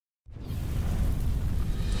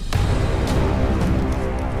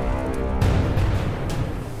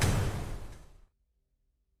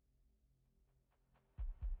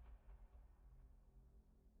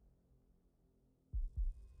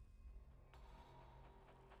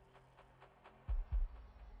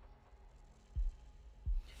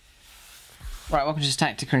Right, welcome to this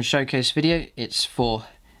Tactica and Showcase video. It's for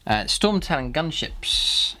Stormtalon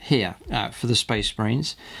Gunships here for the Space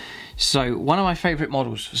Marines. So one of my favourite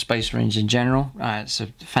models for Space Marines in general. It's a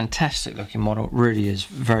fantastic looking model, it really is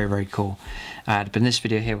very, very cool. But in this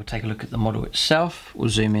video here we'll take a look at the model itself, we'll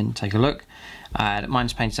zoom in, take a look.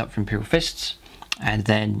 Mine's painted up for Imperial Fists, and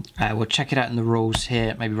then we'll check it out in the rules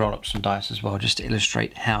here, maybe roll up some dice as well, just to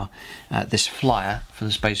illustrate how this flyer for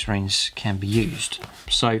the Space Marines can be used.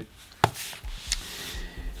 So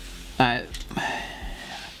I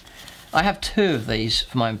have two of these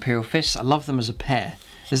for my Imperial Fists. I love them as a pair.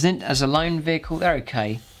 As a lone vehicle, they're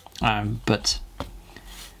okay, but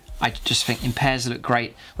I just think in pairs they look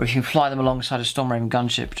great. Or if you can fly them alongside a Stormraven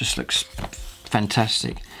gunship, it just looks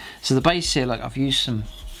fantastic. So the base here, like I've used some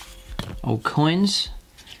old coins,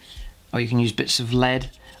 or you can use bits of lead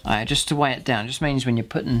just to weigh it down. It just means when you're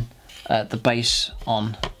putting the base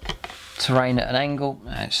on terrain at an angle,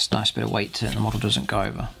 it's just a nice bit of weight to it and the model doesn't go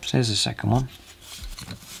over. So here's the second one.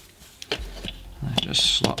 It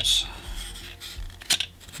just slots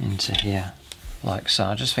into here like so.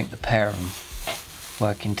 I just think the pair of them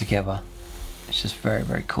working together, it's just very,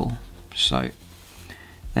 very cool. So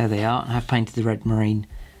there they are, and I've painted the red marine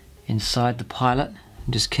inside the pilot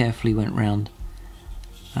and just carefully went round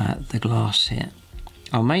the glass here.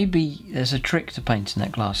 Oh, maybe there's a trick to painting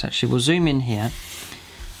that glass actually. We'll zoom in here.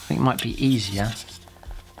 I think it might be easier if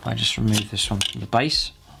I just remove this one from the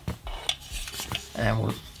base and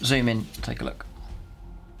we'll zoom in, take a look.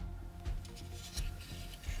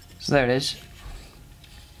 So there it is.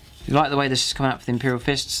 If you like the way this has come out for the Imperial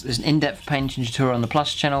Fists, there's an in-depth painting tutorial on the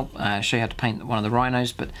Plus channel. I'll show you how to paint one of the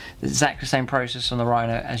rhinos, but the exact same process on the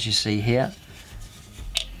rhino as you see here.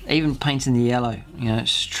 Even painting the yellow, you know,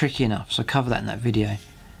 it's tricky enough, so cover that in that video.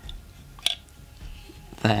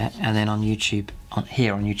 There, and then on YouTube,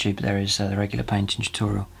 here on YouTube, there is the regular painting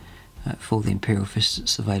tutorial for the Imperial Fists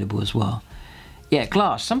that's available as well. Yeah,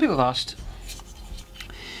 glass. Some people have asked.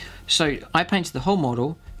 So I painted the whole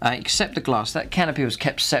model, except the glass. That canopy was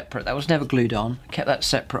kept separate. That was never glued on. Kept that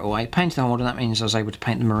separate away. Painted the whole model. That means I was able to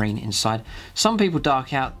paint the marine inside. Some people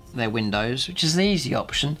dark out their windows, which is the easy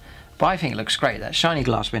option, but I think it looks great. That shiny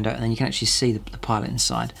glass window, and then you can actually see the pilot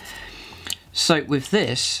inside. So with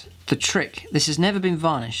this, the trick, this has never been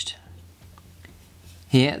varnished.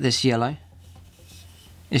 Here, this yellow,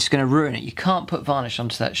 it's going to ruin it. You can't put varnish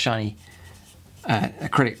onto that shiny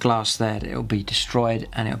acrylic glass there. It'll be destroyed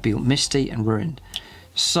and it'll be misty and ruined.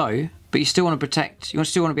 So, but you still want to protect, you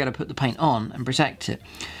still want to be able to put the paint on and protect it.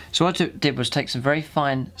 So what I did was take some very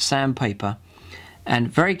fine sandpaper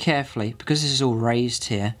and very carefully, because this is all raised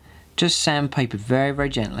here, just sandpapered very, very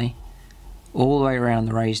gently all the way around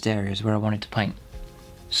the raised areas where I wanted to paint.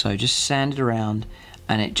 So just sanded around,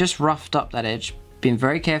 and it just roughed up that edge. Being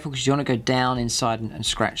very careful because you want to go down inside and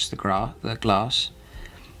scratch the glass.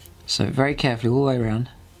 So very carefully all the way around.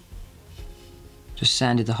 Just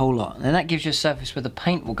sanded the whole lot. And then that gives you a surface where the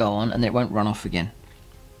paint will go on and it won't run off again.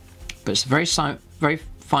 But it's very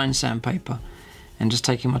fine sandpaper, and just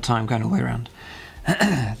taking my time going all the way around.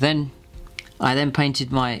 I then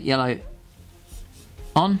painted my yellow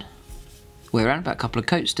on, way around, about a couple of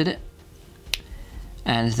coats did it.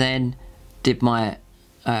 And then did my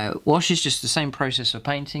washes, just the same process of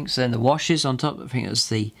painting. So then the washes on top, I think it was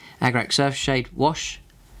the Agrak Surf Shade wash,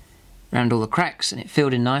 around all the cracks, and it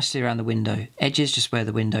filled in nicely around the window edges, just where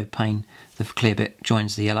the window pane, the clear bit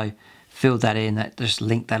joins the yellow. Filled that in, that just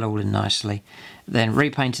linked that all in nicely. Then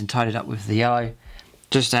repainted and tied it up with the yellow,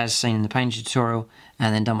 just as seen in the paint tutorial,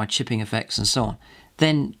 and then done my chipping effects and so on.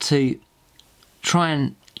 Then to try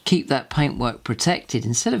and keep that paintwork protected,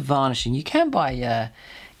 instead of varnishing, you can buy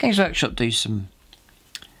Games Workshop do some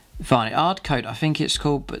varnish, Ard Coat I think it's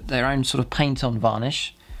called, but their own sort of paint on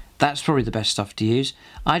varnish. That's probably the best stuff to use.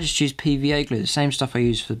 I just use PVA glue, the same stuff I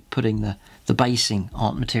use for putting the basing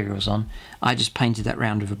on materials on. I just painted that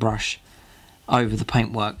round with a brush over the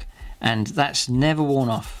paintwork, and that's never worn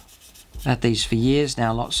off. I've had these for years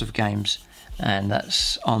now, lots of games, and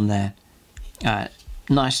that's on there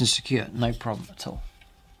nice and secure, no problem at all.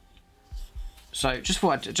 So I just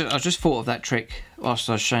thought of that trick whilst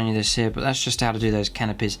I was showing you this here, but that's just how to do those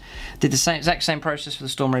canopies. Did the exact same process for the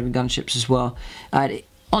Stormraven gunships as well.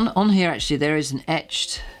 On here actually there is an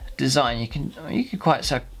etched design. You can quite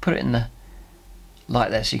put it in the like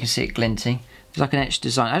there so you can see it glinting. It's like an etched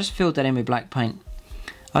design. I just filled that in with black paint.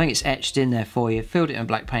 I think it's etched in there for you. Filled it in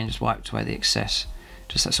black paint, just wiped away the excess.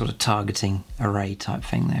 Just that sort of targeting array type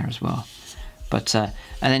thing there as well. But and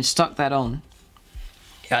then stuck that on.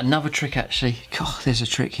 Another trick actually. God, there's a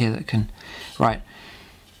trick here that can. Right.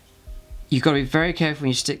 You've got to be very careful when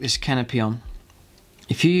you stick this canopy on.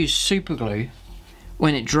 If you use super glue,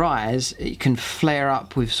 when it dries, it can flare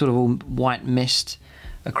up with sort of all white mist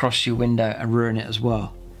across your window and ruin it as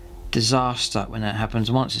well. Disaster when that happens.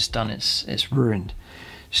 Once it's done, it's ruined.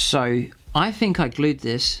 So I think I glued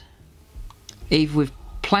this either with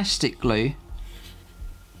plastic glue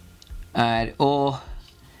or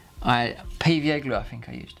PVA glue. I think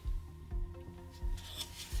I used.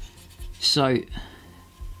 So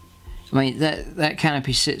I mean that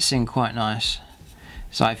canopy sits in quite nice.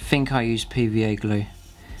 So I think I used PVA glue,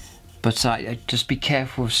 but just be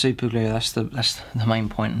careful with super glue. That's the main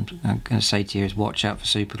point I'm going to say to you, is watch out for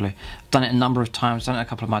super glue. I've done it a number of times. Done it a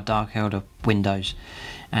couple of my Dark Elder windows,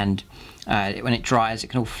 and when it dries, it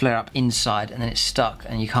can all flare up inside, and then it's stuck,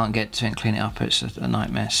 and you can't get to it and clean it up. It's a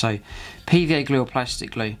nightmare. So PVA glue or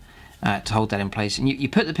plastic glue to hold that in place. And you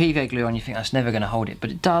put the PVA glue on, you think that's never going to hold it, but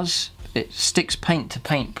it does. It sticks paint to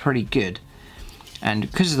paint pretty good. And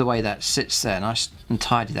because of the way that sits there, nice and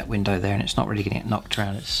tidy, that window there, and it's not really going to get knocked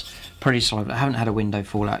around, it's pretty solid. I haven't had a window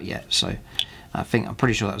fall out yet, so I'm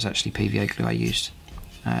pretty sure that was actually PVA glue I used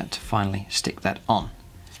to finally stick that on.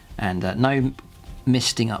 And no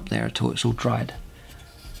misting up there at all, it's all dried.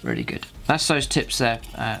 Really good. That's those tips there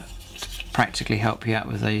to practically help you out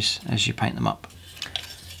with these as you paint them up.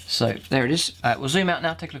 So there it is. We'll zoom out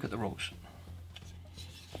now, take a look at the rules.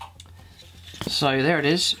 So there it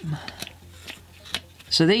is.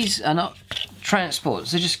 So these are not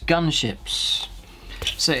transports, they're just gunships.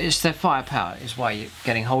 So it's their firepower is why you're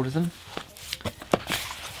getting hold of them.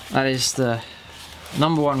 That is the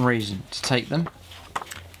 #1 reason to take them.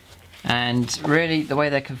 And really the way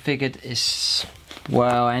they're configured is,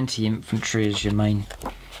 well, anti-infantry is your main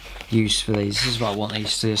use for these. This is what I want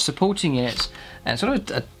these to do. Supporting units and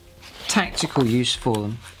sort of a tactical use for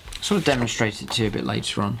them. Sort of demonstrate it to you a bit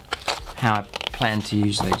later on how I plan to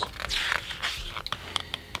use these.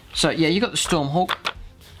 So yeah, you got the Stormhawk.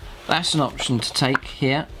 That's an option to take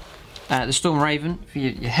here. The Storm Raven for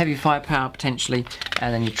your heavy firepower potentially,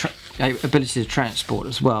 and then your ability to transport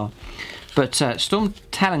as well. But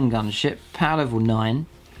Stormtalon Gunship, power level 9.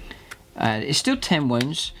 It's still 10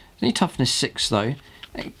 wounds. It's only toughness 6 though.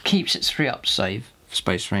 It keeps its 3-up save for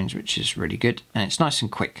space range, which is really good, and it's nice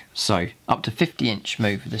and quick. So up to 50-inch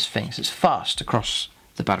move with this thing. So it's fast across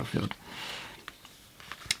the battlefield.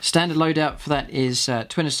 Standard loadout for that is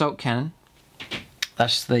twin assault cannon.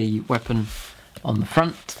 That's the weapon on the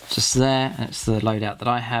front, just there, and it's the loadout that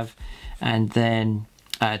I have. And then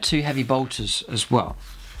 2 heavy bolters as well,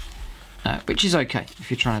 which is okay if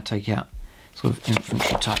you're trying to take out sort of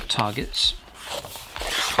infantry type targets.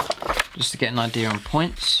 Just to get an idea on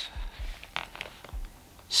points.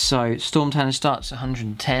 So Stormtalon starts at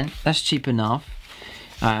 110, that's cheap enough.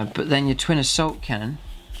 But then your twin assault cannon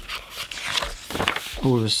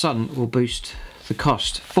all of a sudden will boost the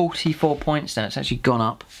cost. 44 points now, it's actually gone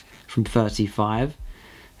up from 35.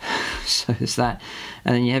 So there's that.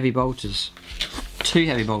 And then your heavy bolters, 2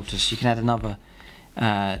 heavy bolters, you can add another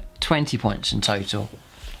 20 points in total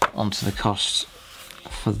onto the cost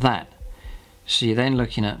for that. So you're then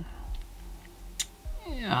looking at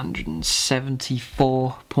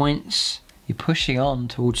 174 points. You're pushing on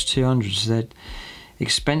towards 200, so they're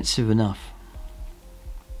expensive enough.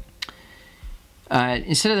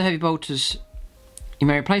 Instead of the heavy bolters, you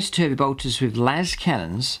may replace 2 heavy bolters with las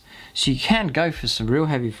cannons. So you can go for some real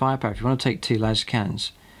heavy firepower. If you want to take 2 las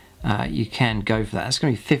cannons, you can go for that. That's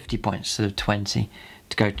going to be 50 points instead of 20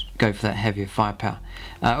 to go for that heavier firepower.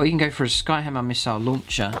 Or you can go for a Skyhammer missile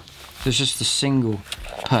launcher. There's just a single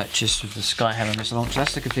purchase of the Skyhammer missile launcher.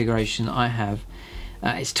 That's the configuration I have.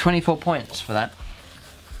 It's 24 points for that.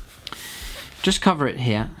 Just cover it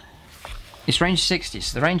here. It's range 60,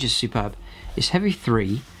 so the range is superb. It's heavy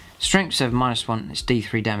 3, strength 7, -1, it's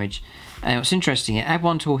D3 damage. And what's interesting, add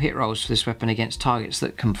 1 to all hit rolls for this weapon against targets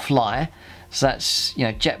that can fly. So that's, you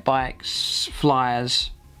know, jet bikes,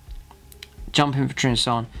 flyers, jump infantry and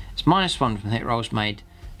so on. It's -1 from hit rolls made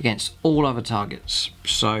against all other targets.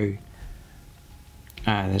 So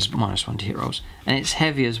there's -1 to hit rolls. And it's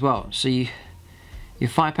heavy as well, so your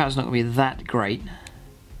firepower's not going to be that great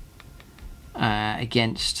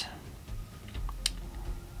against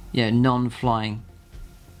non-flying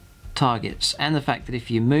targets. And the fact that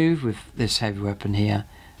if you move with this heavy weapon here,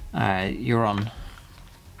 you're on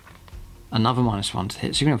another -1 to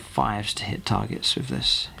hit, so you're going to have 5s to hit targets with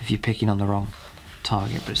this if you're picking on the wrong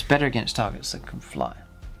target, but it's better against targets that can fly.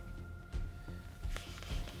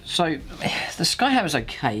 So the Skyhammer's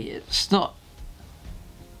okay. It's not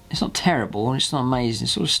terrible, and it's not amazing.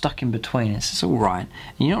 It's sort of stuck in between. It's all right,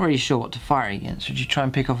 and you're not really sure what to fire against. Would you try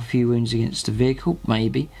and pick off a few wounds against a vehicle?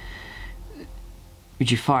 Maybe.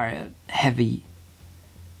 Would you fire at heavy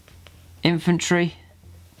infantry?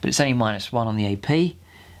 but it's only -1 on the AP,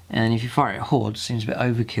 and if you fire it at Horde, it seems a bit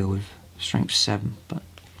overkill with strength 7. But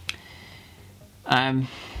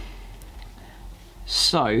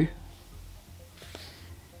so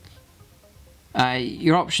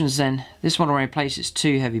your options then, this model replaces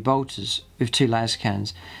 2 heavy bolters with 2 las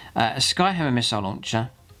cannons, a Skyhammer missile launcher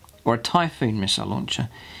or a Typhoon missile launcher.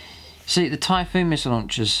 See, the Typhoon missile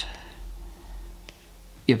launchers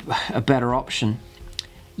a better option.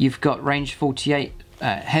 You've got range 48,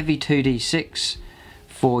 heavy 2d6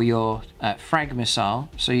 for your frag missile,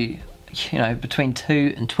 so you know, between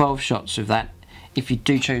 2 and 12 shots of that. If you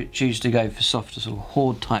do choose to go for softer sort of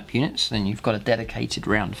Horde type units, then you've got a dedicated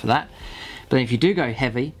round for that. But if you do go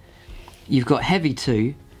heavy, you've got heavy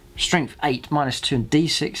 2, strength 8, -2 and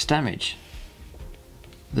d6 damage.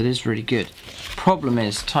 That is really good. Problem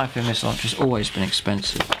is, Typhoon missile launcher has always been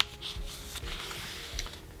expensive.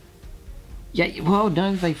 Yeah, well,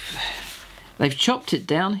 no, they've chopped it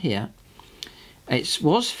down here. It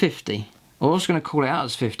was 50. I was going to call it out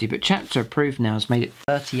as 50, but chapter approved now has made it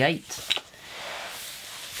 38.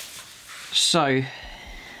 So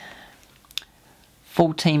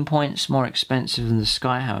 14 points more expensive than the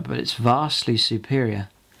Skyhammer, but it's vastly superior.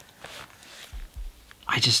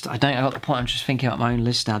 I got the point. I'm just thinking about my own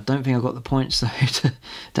list now. I don't think I've got the points though to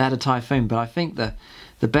add a Typhoon, but I think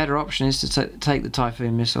the better option is to take the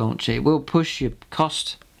Typhoon missile launcher. It will push your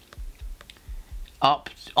cost up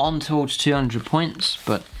on towards 200 points,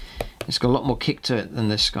 but it's got a lot more kick to it than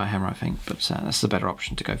this Skyhammer, I think. But that's the better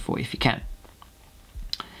option to go for if you can.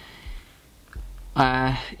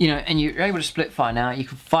 You know, and you're able to split fire now. You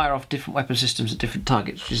can fire off different weapon systems at different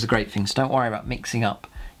targets, which is the great thing. So don't worry about mixing up,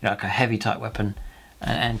 you know, like a heavy type weapon,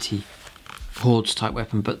 an anti-hordes type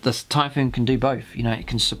weapon. But the Typhoon can do both. You know, it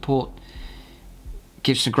can support,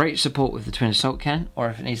 gives some great support with the twin assault cannon, or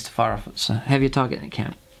if it needs to fire off its a heavier target, it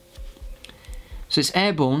can. So it's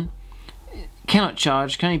airborne, cannot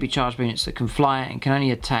charge, can only be charged by units that can fly, and can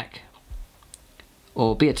only attack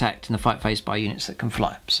or be attacked in the fight phase by units that can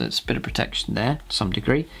fly. So it's a bit of protection there to some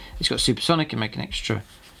degree. It's got supersonic and make an extra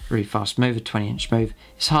really fast move, a 20-inch move.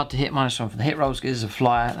 It's hard to hit, -1 for the hit rolls because it's a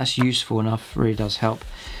flyer. That's useful enough, really does help.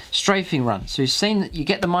 Strafing run. So you've seen that you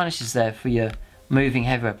get the minuses there for your moving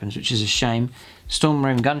heavy weapons, which is a shame.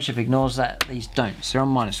 Stormtalon Gunship ignores that, these don't, so they're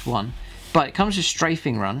on -1. But it comes with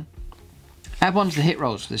strafing run. Add 1 to the hit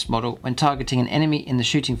rolls for this model when targeting an enemy in the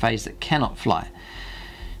shooting phase that cannot fly.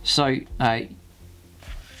 So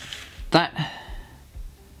that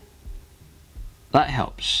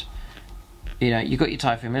helps. You know, you've got your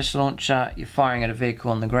Typhoon missile launcher, you're firing at a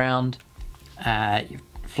vehicle on the ground, you're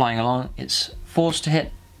flying along, it's forced to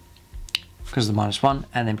hit because of the -1,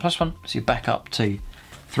 and then +1, so you're back up to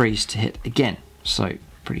 3s to hit again. So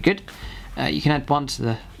pretty good. You can add 1 to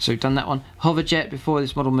the, so we've done that one. Hover jet, before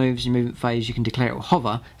this model moves in movement phase, you can declare it will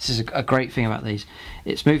hover. This is a great thing about these.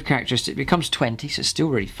 Its move characteristic becomes 20, so it's still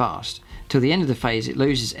really fast. Till the end of the phase, it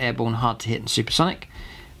loses airborne, hard to hit, and supersonic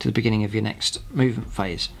to the beginning of your next movement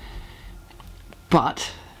phase.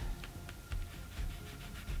 But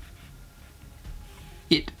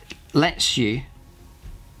it lets you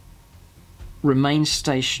remain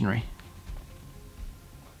stationary.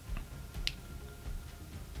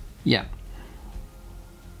 Yeah.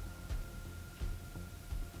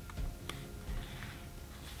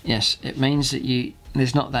 Yes, it means that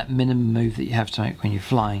there's not that minimum move that you have to make when you're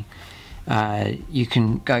flying. You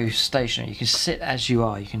can go stationary, you can sit as you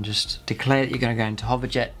are, you can just declare that you're going to go into hover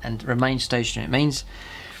jet and remain stationary. It means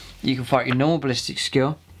you can fire your normal ballistic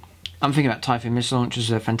skill. I'm thinking about Typhoon missile launchers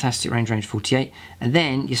with a fantastic range 48, and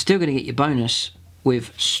then you're still going to get your bonus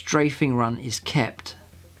with strafing run is kept.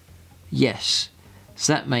 Yes,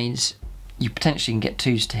 so that means you potentially can get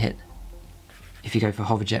 2s to hit if you go for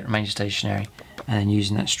hover jet, remain stationary, and then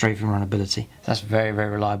using that strafing run ability. That's very, very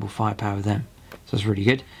reliable firepower with them. So that's really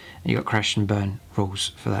good. And you've got crash and burn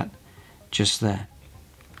rules for that just there.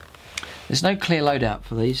 There's no clear loadout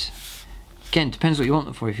for these. Again, depends what you want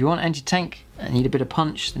them for. If you want anti-tank and need a bit of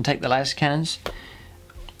punch, then take the las cannons.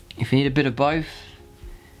 If you need a bit of both,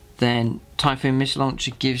 then Typhoon missile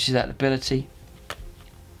launcher gives you that ability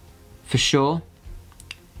for sure.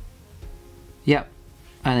 Yep.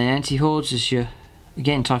 And then anti-hordes is your,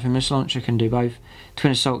 again, Typhoon missile launcher can do both.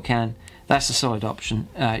 Twin assault cannon, that's a solid option.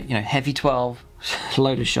 You know, heavy 12,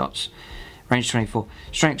 load of shots, range 24,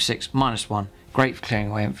 strength 6, -1, great for clearing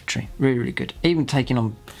away infantry, really, really good. Even taking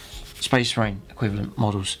on Space Marine equivalent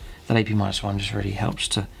models, that AP -1 just really helps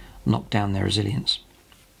to knock down their resilience.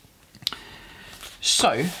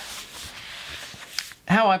 So,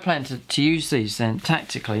 how I plan to use these then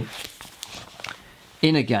tactically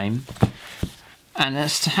in a game, and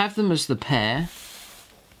that's to have them as the pair,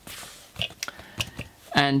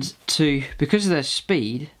 And because of their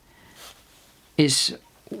speed, is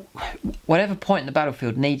whatever point in the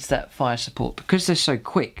battlefield needs that fire support. Because they're so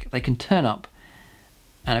quick, they can turn up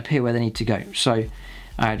and appear where they need to go. So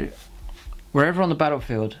wherever on the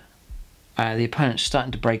battlefield the opponent's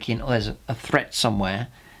starting to break in, or there's a threat somewhere,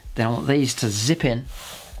 then I want these to zip in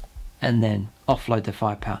and then offload their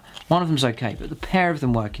firepower. One of them's okay, but the pair of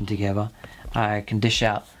them working together can dish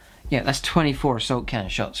out. Yeah, that's 24 assault cannon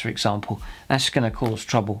shots, for example. That's going to cause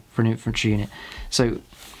trouble for an infantry unit. So,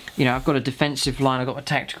 you know, I've got a defensive line, I've got my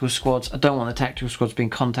tactical squads. I don't want the tactical squads being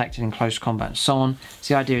contacted in close combat and so on.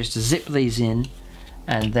 So the idea is to zip these in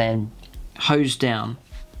and then hose down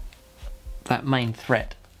that main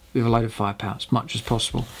threat with a load of firepower as much as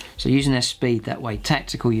possible. So using their speed that way,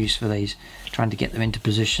 tactical use for these, trying to get them into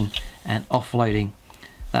position and offloading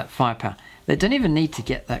that firepower. They don't even need to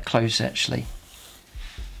get that close actually,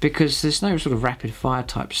 because there's no sort of rapid fire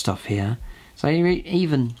type stuff here. So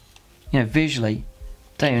even, you know, visually,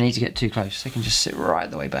 don't even need to get too close. They can just sit right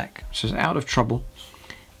the way back. So it's out of trouble,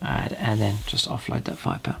 and then just offload that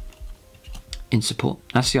firepower in support.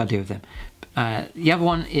 That's the idea of them. The other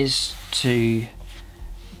one is to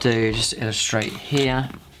do, just to illustrate here,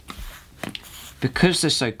 because they're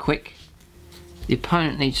so quick, the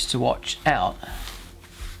opponent needs to watch out.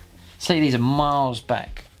 Say these are miles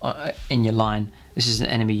back in your line. This is an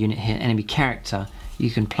enemy unit here, enemy character.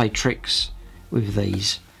 You can play tricks with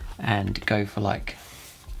these and go for like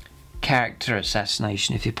character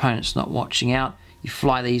assassination. If the opponent's not watching out, you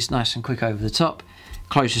fly these nice and quick over the top.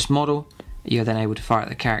 Closest model, you're then able to fire at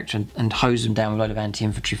the character and hose them down with a load of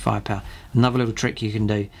anti-infantry firepower. Another little trick you can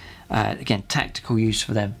do, again, tactical use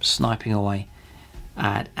for them, sniping away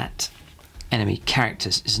at enemy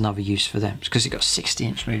characters is another use for them. It's because you've got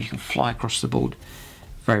 60-inch move, you can fly across the board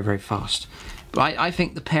very, very fast. But I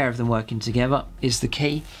think the pair of them working together is the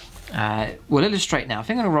key. We'll illustrate now. I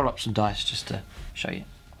think I'm going to roll up some dice just to show you.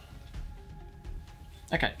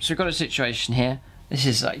 Okay, so we've got a situation here. This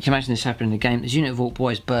is, you can imagine this happening in the game. There's a unit of Orc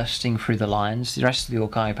boys bursting through the lines. The rest of the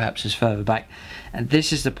Orc army perhaps is further back. And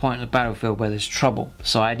this is the point of the battlefield where there's trouble.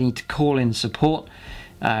 So I need to call in support.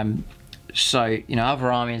 So, you know, other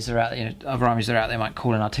armies that are out there, other armies that are out there might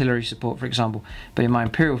call in artillery support, for example. But in my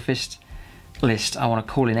Imperial Fist list, I want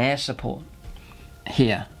to call in air support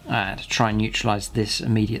here to try and neutralise this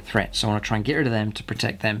immediate threat. So I want to try and get rid of them to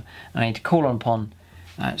protect them. I need to call upon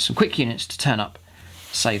some quick units to turn up,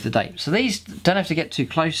 save the day. So these don't have to get too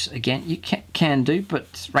close. Again, you can do,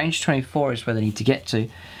 but range 24 is where they need to get to.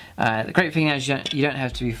 The great thing now is you don't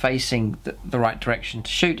have to be facing the right direction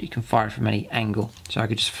to shoot. You can fire from any angle. So I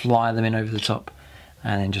could just fly them in over the top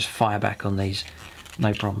and then just fire back on these,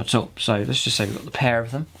 no problem at all. So let's just say we've got the pair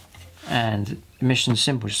of them, and the mission's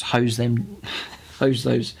simple, just hose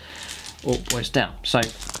those Orc boys down. So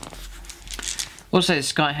also the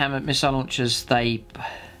Skyhammer missile launchers, they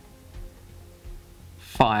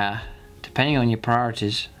fire depending on your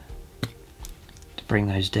priorities to bring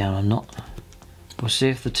those down or not. We'll see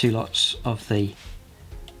if the two lots of the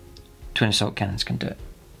twin assault cannons can do it.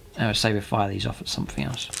 And we'll say we fire these off at something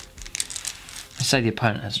else. Let's say the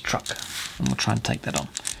opponent has a truck, and we'll try and take that on.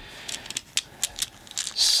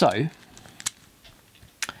 So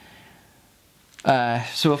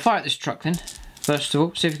we'll fire at this truck then. First of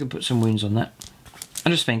all, see if we can put some wounds on that.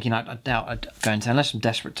 I'm just thinking, I doubt I'd go into, unless I'm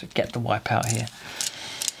desperate to get the wipe out here.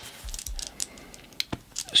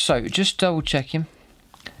 So just double check him.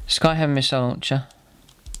 Skyhammer missile launcher.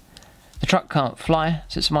 The truck can't fly,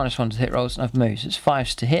 so it's a -1 to hit rolls and I've moved. So it's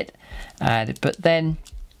 5s to hit, but then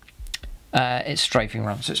it's strafing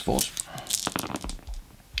run, so it's 4s.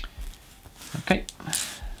 Okay.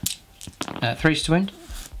 3s to wound,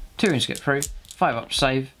 2 wounds to get through, 5 up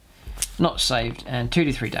save, not saved, and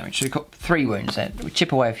 2d3 damage. So we've got 3 wounds there. We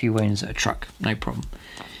chip away a few wounds at a truck, no problem.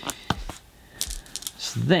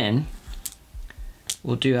 So then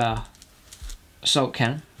we'll do our assault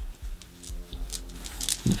cannon.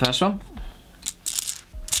 The first one.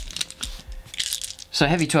 So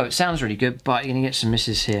heavy 12, it sounds really good, but you're going to get some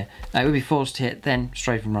misses here. It would be 4s to hit, then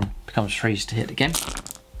strafing run becomes 3s to hit again.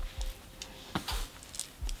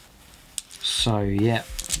 So yeah,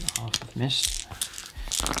 half have missed.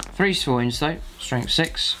 3s for wounds though, strength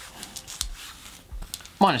 6.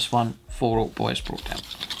 -1, 4 Orc boys brought down.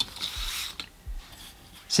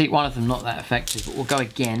 See, one of them not that effective, but we'll go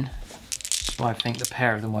again. So I think the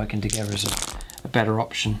pair of them working together is a better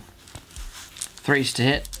option. 3s to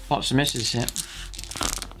hit, lots of misses here.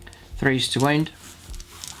 3s to wound,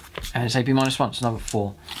 and it's AP -1, so another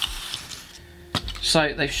 4.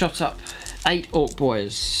 So they've shot up 8 Orc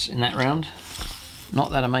boys in that round. Not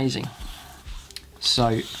that amazing.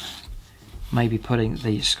 So maybe putting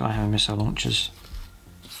the Skyhammer missile launchers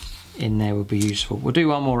in there would be useful. We'll do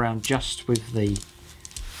one more round just with the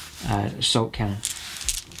assault cannon.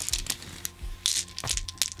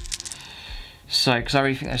 So, because I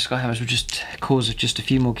really think those Skyhammers will just cause just a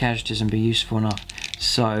few more casualties and be useful enough.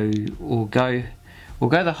 So we'll go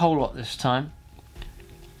the whole lot this time.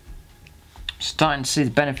 Starting to see the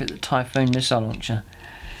benefit of the Typhoon missile launcher.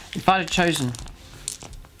 If I'd have chosen,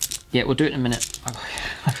 yeah, we'll do it in a minute.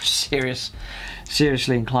 I'm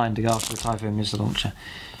seriously inclined to go after the Typhoon missile launcher,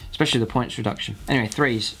 especially the points reduction. Anyway,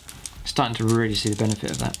 3s, starting to really see the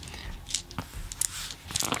benefit of that.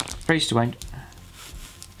 3s to wound.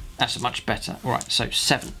 That's much better. Alright, so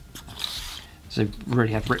 7. So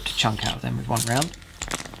really have ripped a chunk out of them with one round.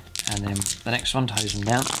 And then the next one to hose them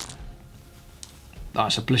down. Oh,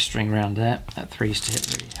 it's a blistering round there. That 3s to hit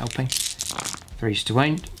really helping. 3s to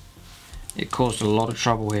wound. It caused a lot of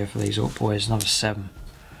trouble here for these Orc boys. Another 7.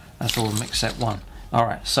 That's all of them except 1.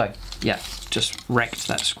 Alright, so yeah, just wrecked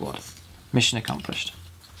that squad. Mission accomplished.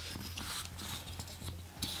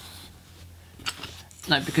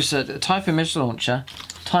 No, because the Typhoon missile launcher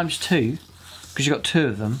times 2, because you've got 2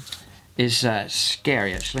 of them, is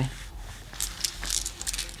scary actually.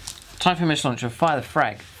 Typhoon missile launcher, fire the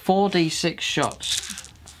frag, 4d6 shots.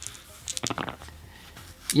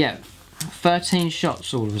 Yeah, 13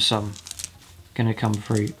 shots all of a sudden gonna come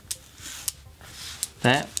through.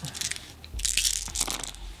 There.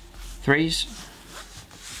 3s.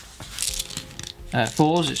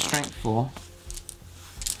 4s, it's strength 4.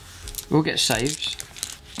 We'll get saves.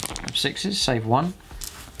 6s, save 1.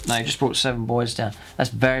 No, you just brought 7 boys down. That's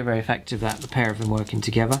very, very effective, that, the pair of them working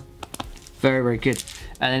together. Very, very good.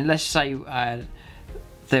 And then let's say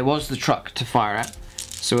there was the truck to fire at.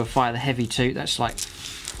 So we'll fire the heavy 2. That's like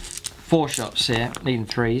 4 shots here, needing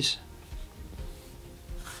 3s.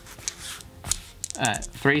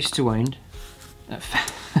 3s to wound.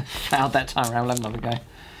 Fouled that time around, 11 another go.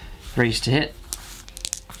 3s to hit.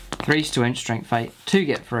 3s to wound, strength 8. 2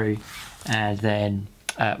 get through. And then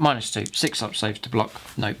 -2, 6 up saves to block,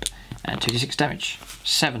 nope, and 2d6 damage,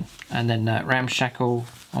 7, and then ramshackle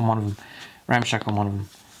on one of them, ramshackle on one of them,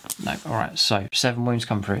 nope. Alright, so 7 wounds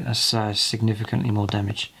come through, that's significantly more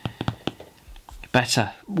damage.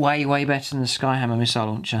 Better, way better than the Skyhammer missile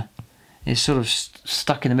launcher. It's sort of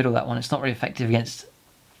stuck in the middle of that one. It's not really effective against,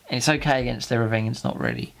 it's okay against everything, it's not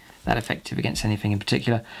really that effective against anything in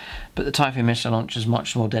particular, but the Typhoon missile launcher is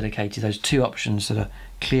much more dedicated. Those 2 options that are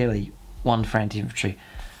clearly one for anti-infantry,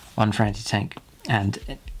 one for anti-tank,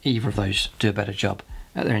 and either of those do a better job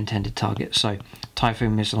at their intended target. So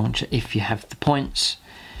Typhoon missile launcher if you have the points.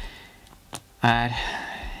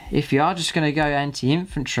 If you are just going to go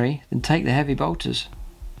anti-infantry, then take the heavy bolters.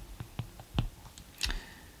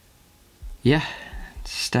 Yeah,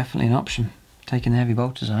 it's definitely an option. Taking the heavy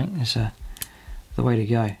bolters, I think, is the way to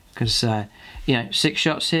go, because you know, 6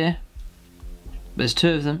 shots here, there's 2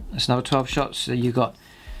 of them, that's another 12 shots, so you've got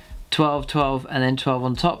 12, 12, and then 12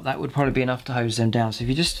 on top. That would probably be enough to hose them down. So if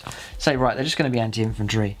you just say, right, they're just going to be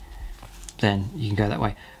anti-infantry, then you can go that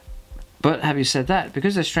way. But having said that,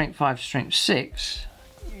 because they're strength 5 to strength 6,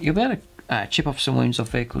 you'll be able to chip off some wounds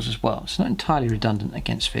off vehicles as well. It's not entirely redundant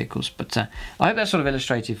against vehicles, but I hope that's sort of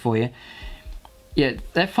illustrated for you. Yeah,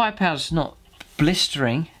 their firepower is not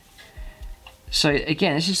blistering. So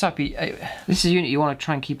again, this is a unit you want to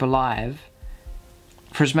try and keep alive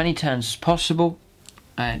for as many turns as possible.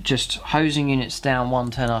 Just hosing units down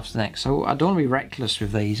one turn after the next. So I don't want to be reckless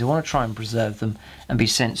with these. I want to try and preserve them and be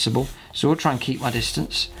sensible. So we'll try and keep my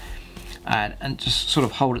distance and just sort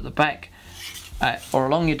of hold at the back. Or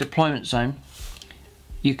along your deployment zone,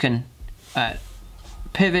 you can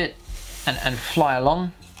pivot and fly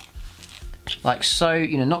along. Like so,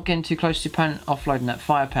 you know, not getting too close to the opponent, offloading that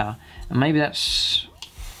firepower. And maybe that's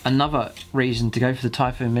another reason to go for the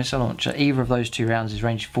Typhoon missile launcher. Either of those 2 rounds is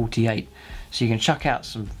range 48. So you can chuck out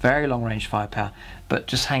some very long range firepower, but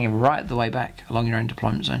just hanging right the way back along your own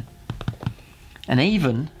deployment zone. And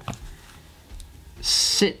even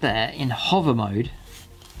sit there in hover mode,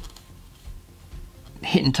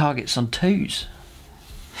 hitting targets on 2s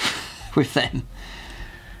with them.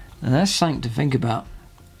 And that's something to think about.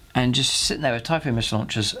 And just sitting there with Typhoon missile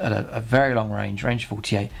launchers at a very long range, range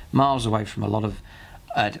 48, miles away from a lot of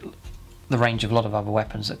the range of a lot of other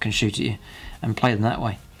weapons that can shoot at you, and play them that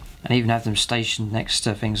way. And even have them stationed next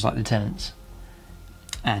to things like lieutenants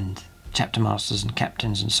and chapter masters and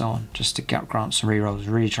captains and so on, just to grant some rerolls,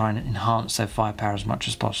 really try and enhance their firepower as much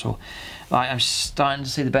as possible. I'm starting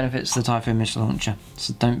to see the benefits of the Typhoon missile launcher,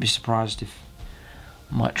 so don't be surprised if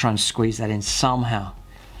I might try and squeeze that in somehow.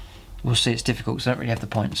 We'll see, it's difficult because I don't really have the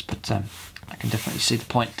points, but I can definitely see the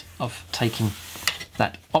point of taking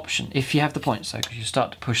that option if you have the points though, because you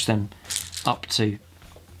start to push them up to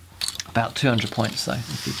About 200 points though,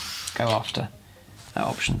 if you go after that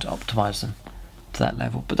option to optimise them to that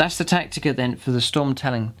level. But that's the Tactica then for the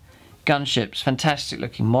Stormtalon Gunships. Fantastic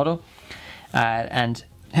looking model, and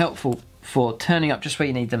helpful for turning up just where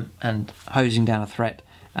you need them and hosing down a threat.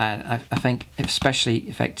 I think especially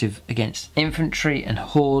effective against infantry and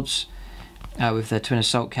hordes with their twin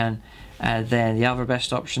assault cannon. They're the other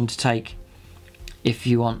best option to take if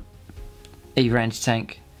you want either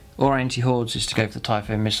anti-tank or anti-hordes, is to go for the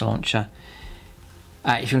Typhoon missile launcher.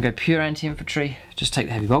 If you want to go pure anti-infantry, just take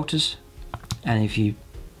the heavy bolters, and if you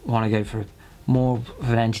want to go for more of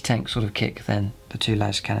an anti-tank sort of kick, then the 2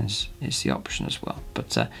 las cannons is the option as well.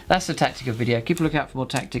 But that's the Tactica video. Keep a look out for more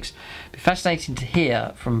tactics. It'd be fascinating to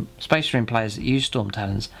hear from Space Marine players that use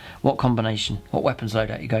Stormtalons what combination, what weapons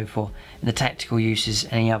loadout you go for, and the tactical uses,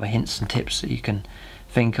 any other hints and tips that you can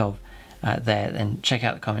think of there. Then check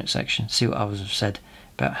out the comment section, see what others have said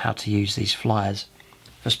about how to use these flyers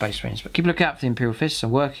for Space Marines. But keep a look out for the Imperial Fists.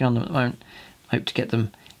 I'm working on them at the moment. Hope to get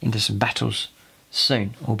them into some battles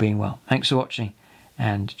soon, all being well. Thanks for watching,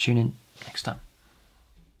 and tune in next time.